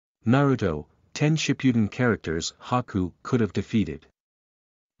Naruto, 10 Shippuden characters Haku could have defeated.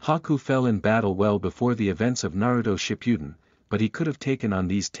 Haku fell in battle well before the events of Naruto Shippuden, but he could have taken on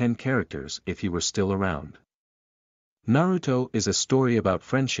these 10 characters if he were still around. Naruto is a story about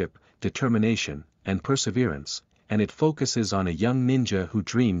friendship, determination, and perseverance, and it focuses on a young ninja who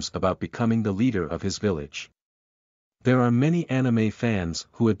dreams about becoming the leader of his village. There are many anime fans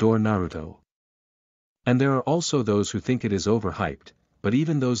who adore Naruto. And there are also those who think it is overhyped, but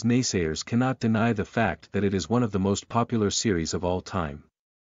even those naysayers cannot deny the fact that it is one of the most popular series of all time.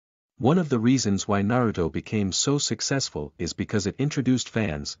 One of the reasons why Naruto became so successful is because it introduced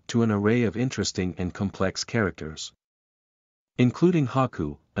fans to an array of interesting and complex characters. Including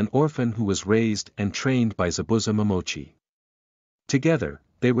Haku, an orphan who was raised and trained by Zabuza Momochi. Together,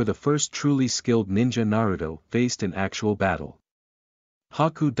 they were the first truly skilled ninja Naruto faced in actual battle.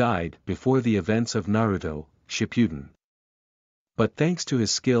 Haku died before the events of Naruto Shippuden. But thanks to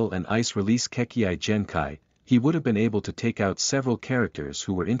his skill and ice release Kekkai Genkai, he would have been able to take out several characters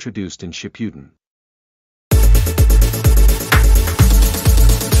who were introduced in Shippuden.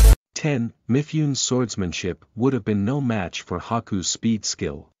 10. Mifyune's swordsmanship would have been no match for Haku's speed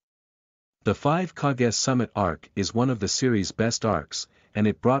skill. The 5 Kage Summit arc is one of the series' best arcs, and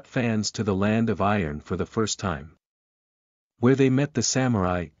it brought fans to the Land of Iron for the first time. Where they met the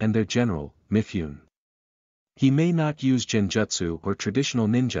samurai and their general, Mifyune. He may not use genjutsu or traditional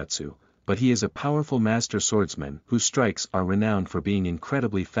ninjutsu, but he is a powerful master swordsman whose strikes are renowned for being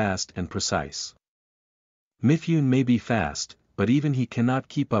incredibly fast and precise. Mifyune may be fast, but even he cannot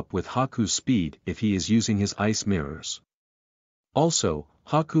keep up with Haku's speed if he is using his ice mirrors. Also,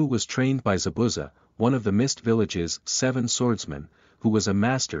 Haku was trained by Zabuza, one of the Mist Village's 7 swordsmen, who was a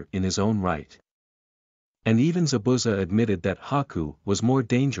master in his own right. And even Zabuza admitted that Haku was more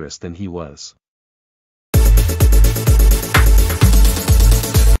dangerous than he was.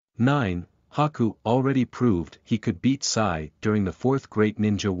 9. Haku already proved he could beat Sai during the 4th Great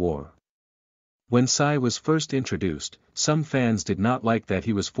Ninja War. When Sai was first introduced, some fans did not like that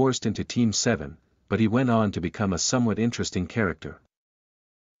he was forced into Team 7, but he went on to become a somewhat interesting character.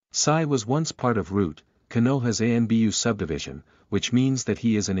 Sai was once part of Root, Konoha's ANBU subdivision, which means that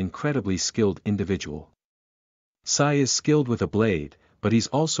he is an incredibly skilled individual. Sai is skilled with a blade, but he's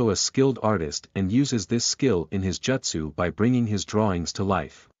also a skilled artist and uses this skill in his jutsu by bringing his drawings to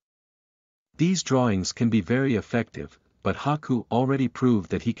life. These drawings can be very effective, but Haku already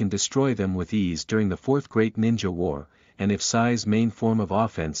proved that he can destroy them with ease during the 4th Great Ninja War, and if Sai's main form of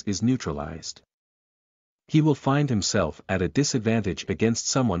offense is neutralized, he will find himself at a disadvantage against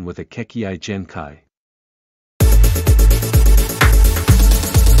someone with a Kekkai Genkai.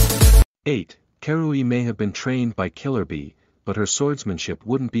 8. Karui may have been trained by Killer Bee, but her swordsmanship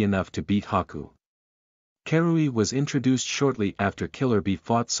wouldn't be enough to beat Haku. Karui was introduced shortly after Killer Bee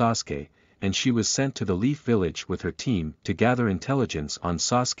fought Sasuke, and she was sent to the Leaf Village with her team to gather intelligence on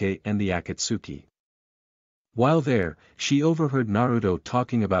Sasuke and the Akatsuki. While there, she overheard Naruto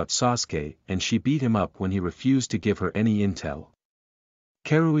talking about Sasuke and she beat him up when he refused to give her any intel.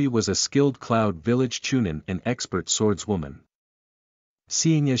 Karui was a skilled Cloud Village Chunin and expert swordswoman.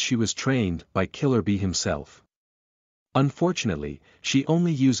 Seeing as she was trained by Killer Bee himself. Unfortunately, she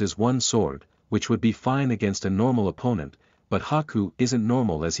only uses one sword, which would be fine against a normal opponent, but Haku isn't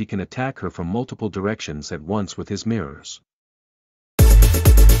normal as he can attack her from multiple directions at once with his mirrors.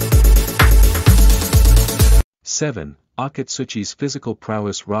 7. Akatsuchi's physical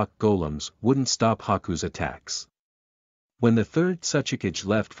prowess rock golems wouldn't stop Haku's attacks. When the 3rd Tsuchikage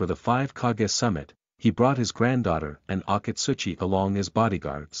left for the 5 Kage Summit, he brought his granddaughter and Akatsuchi along as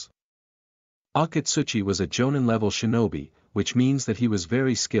bodyguards. Akatsuchi was a Jonin-level shinobi, which means that he was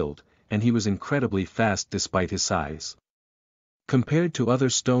very skilled, and he was incredibly fast despite his size. Compared to other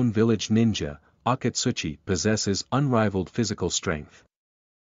Stone Village ninja, Akatsuchi possesses unrivaled physical strength.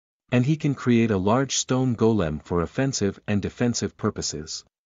 And he can create a large stone golem for offensive and defensive purposes.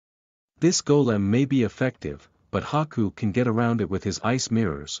 This golem may be effective, but Haku can get around it with his ice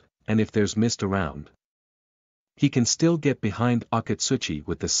mirrors, and if there's mist around, he can still get behind Akatsuchi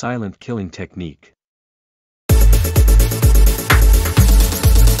with the silent killing technique.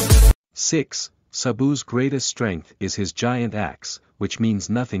 6. Sabu's greatest strength is his giant axe, which means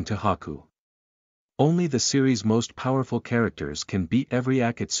nothing to Haku. Only the series' most powerful characters can beat every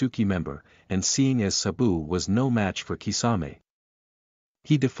Akatsuki member, and seeing as Sabu was no match for Kisame,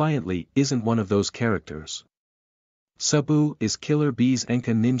 he defiantly isn't one of those characters. Sabu is Killer Bee's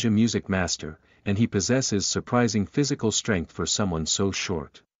Enka ninja music master, and he possesses surprising physical strength for someone so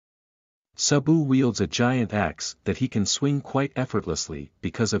short. Sabu wields a giant axe that he can swing quite effortlessly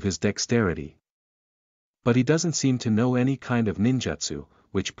because of his dexterity. But he doesn't seem to know any kind of ninjutsu,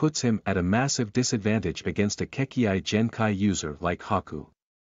 which puts him at a massive disadvantage against a Kekkei Genkai user like Haku.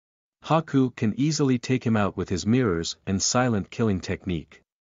 Haku can easily take him out with his mirrors and silent killing technique.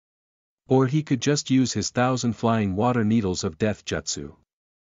 Or he could just use his 1,000 flying water needles of death jutsu.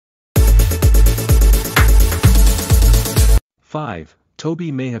 5. Toby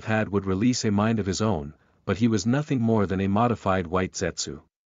may have had would release a mind of his own, but he was nothing more than a modified white Zetsu.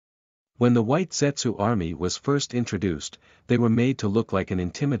 When the white Zetsu army was first introduced, they were made to look like an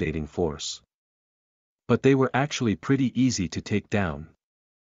intimidating force. But they were actually pretty easy to take down.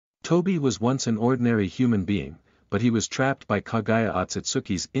 Toby was once an ordinary human being, but he was trapped by Kaguya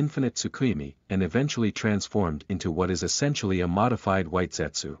Otsutsuki's infinite Tsukuyomi and eventually transformed into what is essentially a modified white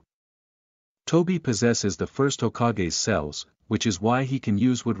Zetsu. Toby possesses the first Hokage's cells, which is why he can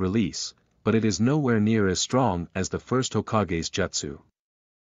use wood release, but it is nowhere near as strong as the first Hokage's jutsu.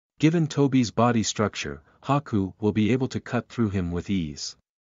 Given Toby's body structure, Haku will be able to cut through him with ease.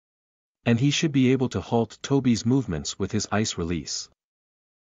 And he should be able to halt Toby's movements with his ice release.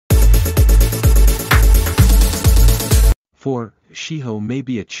 4. Shiho may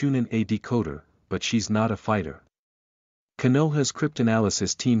be a Chunin A decoder, but she's not a fighter. Konoha's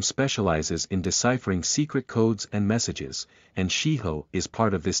cryptanalysis team specializes in deciphering secret codes and messages, and Shiho is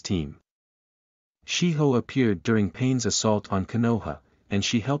part of this team. Shiho appeared during Pain's assault on Konoha, and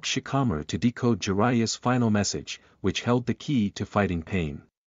she helped Shikamaru to decode Jiraiya's final message, which held the key to fighting Pain.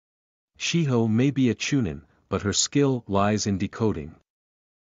 Shiho may be a Chunin, but her skill lies in decoding,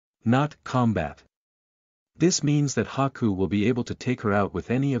 not combat. This means that Haku will be able to take her out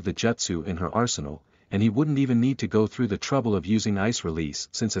with any of the jutsu in her arsenal, and he wouldn't even need to go through the trouble of using ice release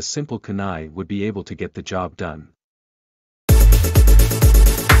since a simple kunai would be able to get the job done.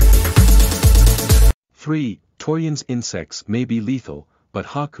 3. Torian's insects may be lethal, but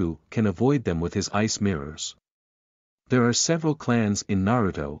Haku can avoid them with his ice mirrors. There are several clans in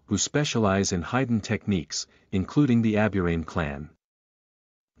Naruto who specialize in hidden techniques, including the Aburame clan.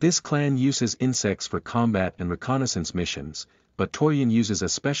 This clan uses insects for combat and reconnaissance missions, but Torian uses a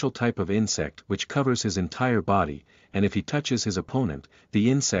special type of insect which covers his entire body, and if he touches his opponent, the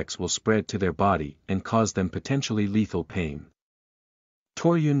insects will spread to their body and cause them potentially lethal pain.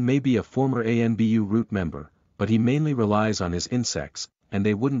 Torian may be a former ANBU root member, but he mainly relies on his insects, and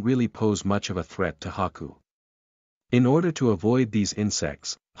they wouldn't really pose much of a threat to Haku. In order to avoid these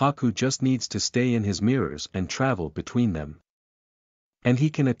insects, Haku just needs to stay in his mirrors and travel between them. And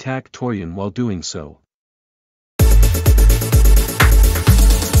he can attack Torian while doing so.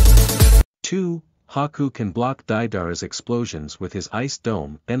 2. Haku can block Deidara's explosions with his ice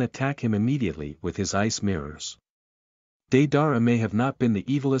dome, then attack him immediately with his ice mirrors. Deidara may have not been the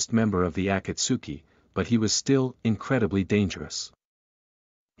evilest member of the Akatsuki, but he was still incredibly dangerous.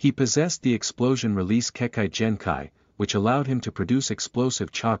 He possessed the explosion release Kekkei Genkai, which allowed him to produce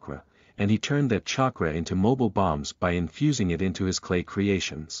explosive chakra, and he turned that chakra into mobile bombs by infusing it into his clay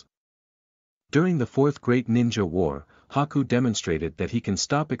creations. During the Fourth Great Ninja War, Haku demonstrated that he can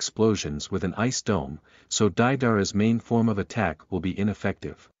stop explosions with an ice dome, so Deidara's main form of attack will be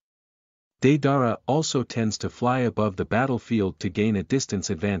ineffective. Deidara also tends to fly above the battlefield to gain a distance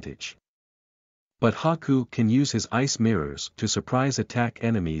advantage. But Haku can use his ice mirrors to surprise attack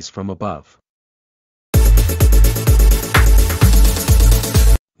enemies from above.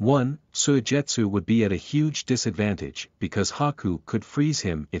 1. Suigetsu would be at a huge disadvantage because Haku could freeze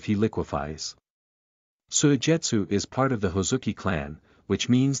him if he liquefies. Suigetsu is part of the Hozuki clan, which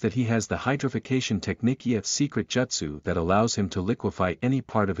means that he has the hydrification technique yet secret jutsu that allows him to liquefy any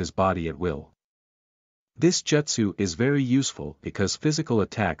part of his body at will. This jutsu is very useful because physical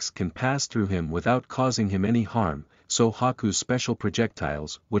attacks can pass through him without causing him any harm, so Haku's special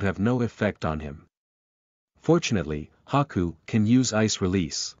projectiles would have no effect on him. Fortunately, Haku can use ice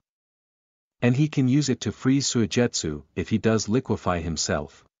release. And he can use it to freeze Suigetsu if he does liquefy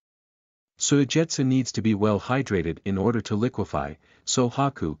himself. Suigetsu needs to be well hydrated in order to liquefy, so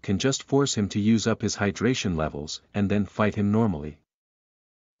Haku can just force him to use up his hydration levels and then fight him normally.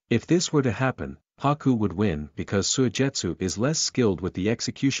 If this were to happen, Haku would win because Suigetsu is less skilled with the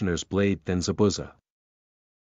executioner's blade than Zabuza.